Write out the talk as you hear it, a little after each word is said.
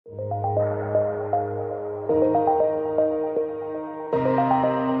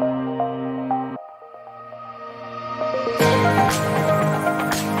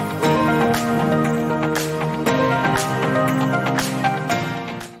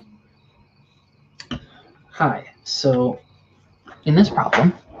Hi, so in this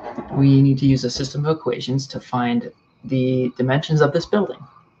problem, we need to use a system of equations to find the dimensions of this building.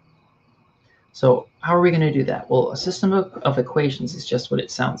 So how are we going to do that? Well, a system of equations is just what it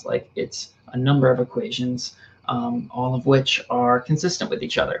sounds like. It's a number of equations, all of which are consistent with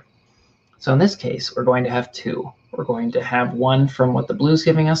each other. So in this case, we're going to have two. We're going to have one from what the blue is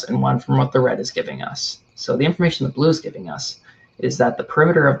giving us and one from what the red is giving us. So the information the blue is giving us is that the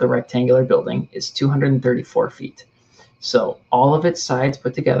perimeter of the rectangular building is 234 feet. So all of its sides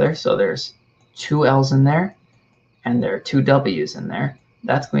put together, so there's two L's in there and there are two W's in there,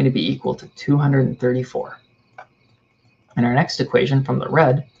 that's going to be equal to 234. And our next equation from the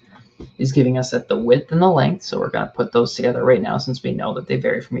red is giving us that the width and the length, so we're going to put those together right now since we know that they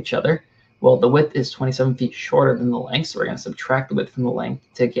vary from each other. Well, the width is 27 feet shorter than the length, so we're going to subtract the width from the length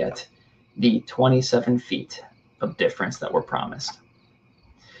to get the 27 feet of difference that we're promised.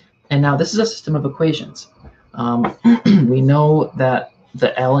 And now this is a system of equations. We know that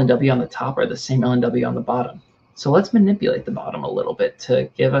the L and W on the top are the same L and W on the bottom. So let's manipulate the bottom a little bit to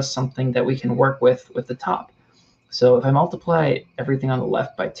give us something that we can work with the top. So if I multiply everything on the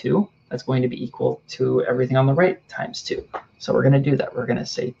left by 2, that's going to be equal to everything on the right times 2. So we're going to do that. We're going to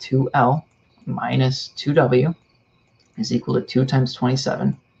say 2L minus 2W is equal to 2 times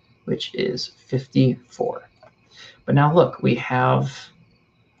 27, which is 54. But now look, we have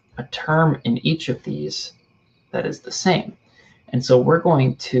a term in each of these that is the same. And so we're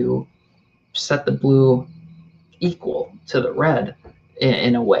going to set the blue equal to the red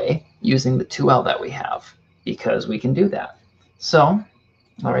in a way using the 2L that we have, because we can do that. So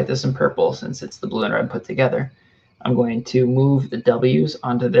I'll write this in purple since it's the blue and red put together. I'm going to move the W's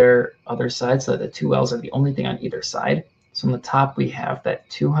onto their other side so that the 2L's are the only thing on either side. So on the top we have that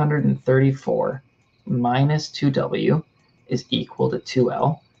 234 minus 2W is equal to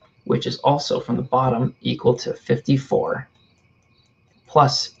 2L, which is also from the bottom equal to 54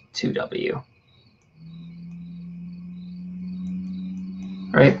 plus 2W.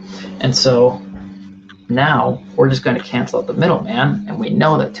 Right? And so now we're just going to cancel out the middleman, and we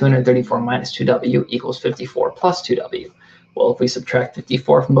know that 234 minus 2W equals 54 plus 2W. Well, if we subtract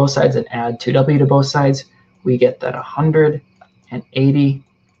 54 from both sides and add 2W to both sides, we get that 180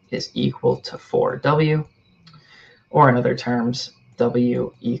 is equal to 4W, or in other terms,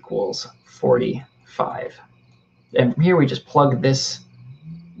 W equals 45. And from here, we just plug this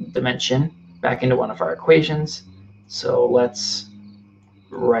dimension back into one of our equations. So let's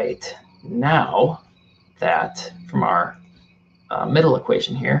write now that from our middle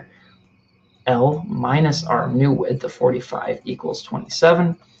equation here, L minus our new width of 45 equals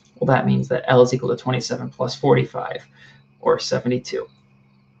 27. Well, that means that L is equal to 27 plus 45, or 72.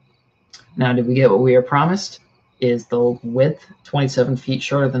 Now, did we get what we were promised? Is the width 27 feet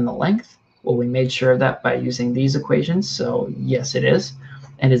shorter than the length? Well, we made sure of that by using these equations, so yes, it is.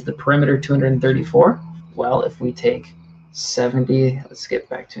 And is the perimeter 234? Well, if we take 70, let's get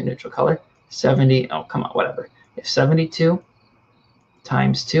back to a neutral color, 70, oh, come on, whatever. If 72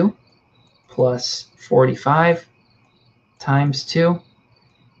 times 2 plus 45 times 2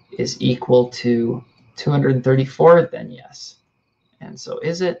 is equal to 234, then yes. And so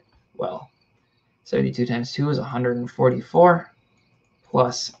is it? Well, 72 times 2 is 144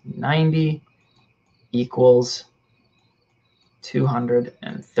 plus 90 equals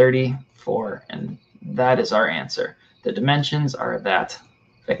 234, and that is our answer. The dimensions are that,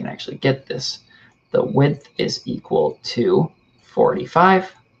 if I can actually get this, the width is equal to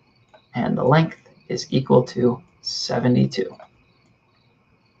 45 and the length is equal to 72.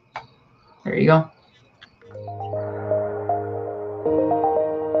 There you go.